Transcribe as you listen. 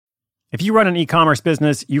If you run an e-commerce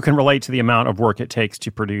business, you can relate to the amount of work it takes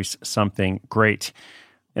to produce something great.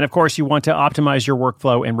 And of course, you want to optimize your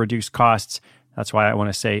workflow and reduce costs. That's why I want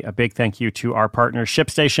to say a big thank you to our partner,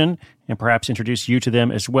 ShipStation, and perhaps introduce you to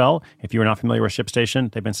them as well. If you're not familiar with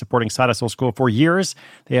ShipStation, they've been supporting Side Hustle School for years.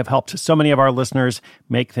 They have helped so many of our listeners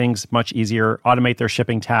make things much easier, automate their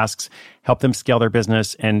shipping tasks, help them scale their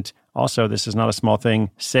business, and also, this is not a small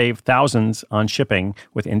thing, save thousands on shipping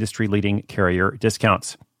with industry-leading carrier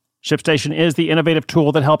discounts. ShipStation is the innovative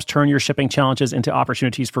tool that helps turn your shipping challenges into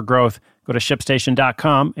opportunities for growth. Go to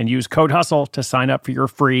ShipStation.com and use code HUSTLE to sign up for your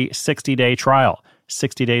free 60-day trial.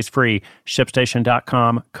 60 days free.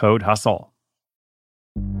 ShipStation.com, code HUSTLE.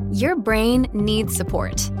 Your brain needs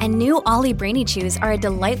support, and new Ollie Brainy Chews are a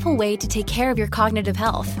delightful way to take care of your cognitive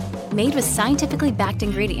health. Made with scientifically backed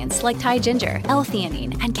ingredients like Thai ginger,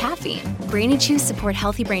 L-theanine, and caffeine, Brainy Chews support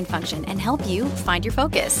healthy brain function and help you find your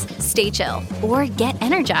focus, stay chill, or get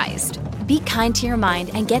energized. Be kind to your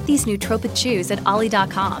mind and get these nootropic chews at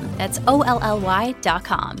ollie.com. That's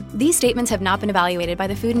OLLY.com. These statements have not been evaluated by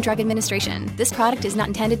the Food and Drug Administration. This product is not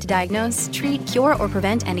intended to diagnose, treat, cure, or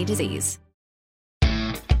prevent any disease.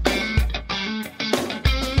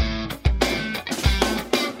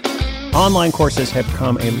 Online courses have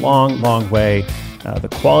come a long, long way. The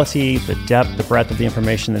quality, the depth, the breadth of the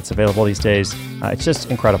information that's available these days, it's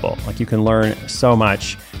just incredible. Like, you can learn so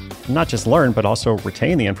much, not just learn, but also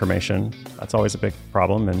retain the information. That's always a big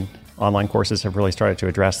problem, and online courses have really started to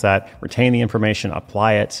address that. Retain the information,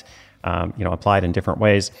 apply it, apply it in different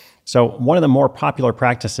ways. So one of the more popular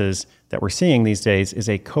practices that we're seeing these days is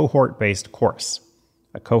a cohort-based course.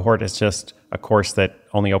 A cohort is just a course that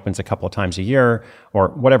only opens a couple of times a year, or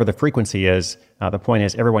whatever the frequency is. The point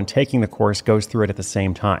is everyone taking the course goes through it at the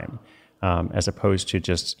same time, as opposed to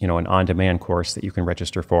just an on-demand course that you can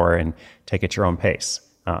register for and take at your own pace.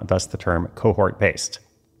 Thus the term cohort-based.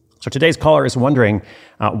 So today's caller is wondering,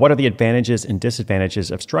 what are the advantages and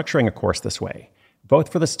disadvantages of structuring a course this way,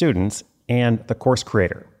 both for the students and the course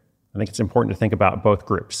creator? I think it's important to think about both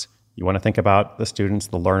groups. You want to think about the students,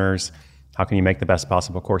 the learners. How can you make the best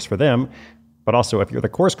possible course for them? But also, if you're the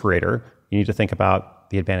course creator, you need to think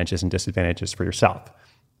about the advantages and disadvantages for yourself.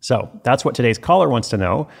 So that's what today's caller wants to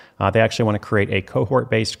know. They actually want to create a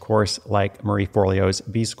cohort-based course like Marie Forleo's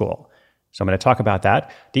B-School. So I'm going to talk about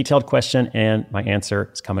that. Detailed question, and my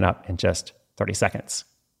answer is coming up in just 30 seconds.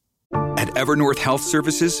 At Evernorth Health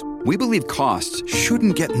Services, we believe costs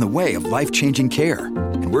shouldn't get in the way of life-changing care,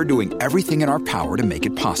 and we're doing everything in our power to make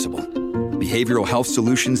it possible. Behavioral health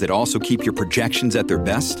solutions that also keep your projections at their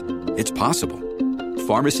best? It's possible.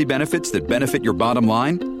 Pharmacy benefits that benefit your bottom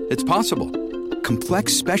line? It's possible.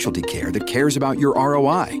 Complex specialty care that cares about your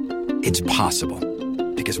ROI? It's possible.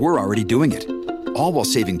 Because we're already doing it. All while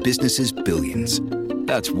saving businesses billions.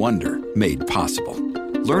 That's Wonder made possible.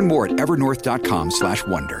 Learn more at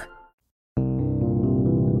evernorth.com/wonder.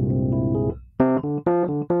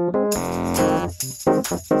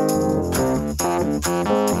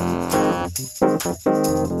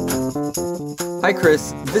 Hi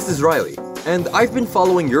Chris, this is Riley, and I've been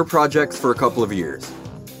following your projects for a couple of years.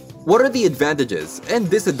 What are the advantages and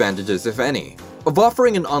disadvantages, if any, of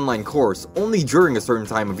offering an online course only during a certain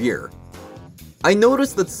time of year? I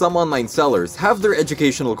noticed that some online sellers have their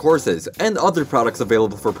educational courses and other products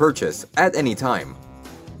available for purchase at any time,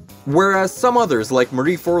 whereas some others, like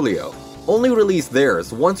Marie Forleo, only release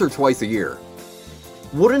theirs once or twice a year.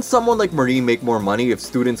 Wouldn't someone like Marie make more money if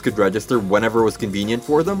students could register whenever it was convenient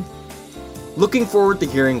for them? Looking forward to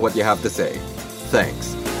hearing what you have to say.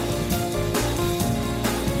 Thanks.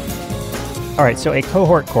 All right, so a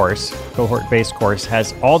cohort-based course,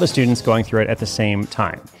 has all the students going through it at the same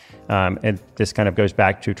time. And this kind of goes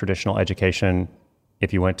back to traditional education.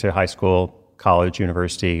 If you went to high school, college,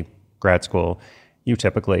 university, grad school, you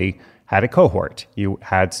typically had a cohort. You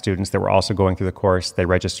had students that were also going through the course. They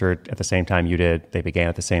registered at the same time you did. They began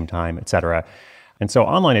at the same time, et cetera. And so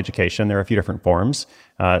online education, there are a few different forms.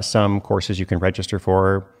 Some courses you can register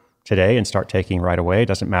for today and start taking right away. It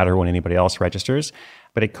doesn't matter when anybody else registers.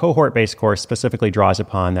 But a cohort-based course specifically draws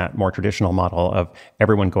upon that more traditional model of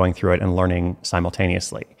everyone going through it and learning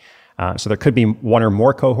simultaneously. So there could be one or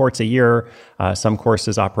more cohorts a year. Some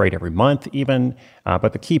courses operate every month even.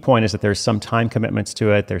 But the key point is that there's some time commitments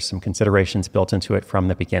to it. There's some considerations built into it from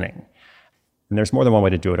the beginning. And there's more than one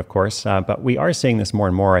way to do it, of course. But we are seeing this more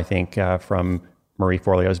and more, I think, from Marie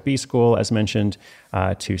Forleo's B-School, as mentioned,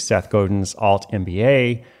 to Seth Godin's Alt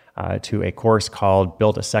MBA, to a course called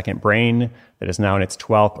Build a Second Brain that is now in its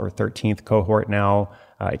 12th or 13th cohort now.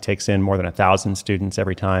 It takes in more than 1,000 students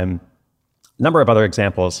every time. A number of other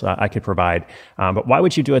examples I could provide. But why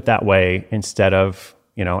would you do it that way instead of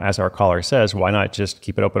as our caller says, why not just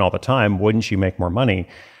keep it open all the time? Wouldn't you make more money?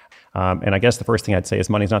 And I guess the first thing I'd say is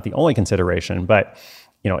money's not the only consideration, but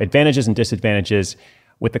advantages and disadvantages.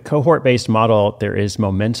 With the cohort-based model, there is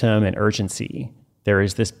momentum and urgency. There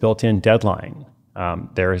is this built-in deadline.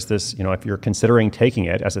 There is this, if you're considering taking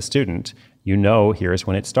it as a student, here's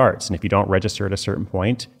when it starts. And if you don't register at a certain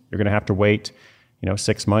point, you're going to have to wait,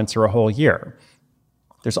 6 months or a whole year.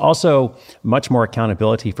 There's also much more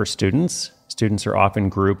accountability for students. Students are often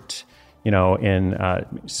grouped, in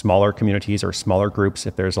smaller communities or smaller groups.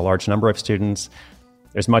 If there's a large number of students,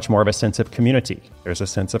 there's much more of a sense of community. There's a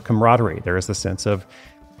sense of camaraderie. There is the sense of,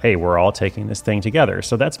 hey, we're all taking this thing together.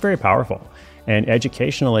 So that's very powerful. And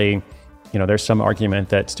educationally, there's some argument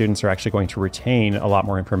that students are actually going to retain a lot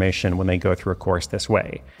more information when they go through a course this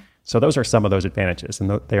way. So those are some of those advantages,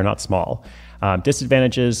 and they are not small.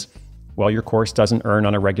 Disadvantages, well, your course doesn't earn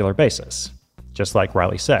on a regular basis, just like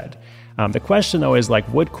Riley said. The question, though, is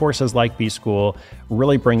would courses like B-School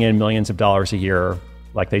really bring in millions of dollars a year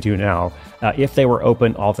like they do now if they were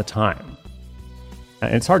open all the time?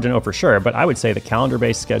 And it's hard to know for sure, but I would say the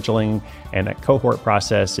calendar-based scheduling and that cohort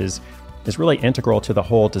process is really integral to the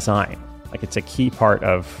whole design. It's a key part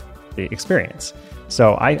of the experience.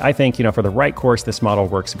 So I think, for the right course, this model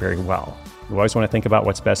works very well. You always want to think about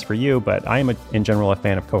what's best for you, but I am, in general, a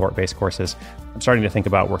fan of cohort-based courses. I'm starting to think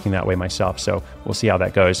about working that way myself, so we'll see how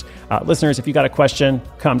that goes. Listeners, if you got a question,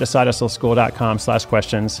 come to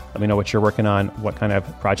sidehustleschool.com/questions. Let me know what you're working on, what kind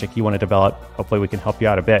of project you want to develop. Hopefully we can help you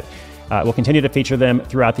out a bit. We'll continue to feature them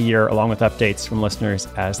throughout the year, along with updates from listeners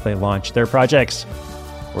as they launch their projects.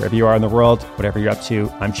 Wherever you are in the world, whatever you're up to,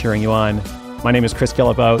 I'm cheering you on. My name is Chris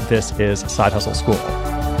Guillebeau. This is Side Hustle School.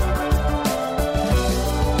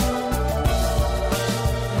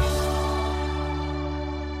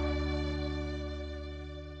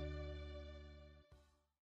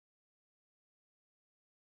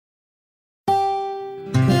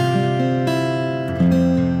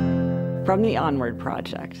 From the Onward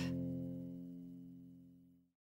Project.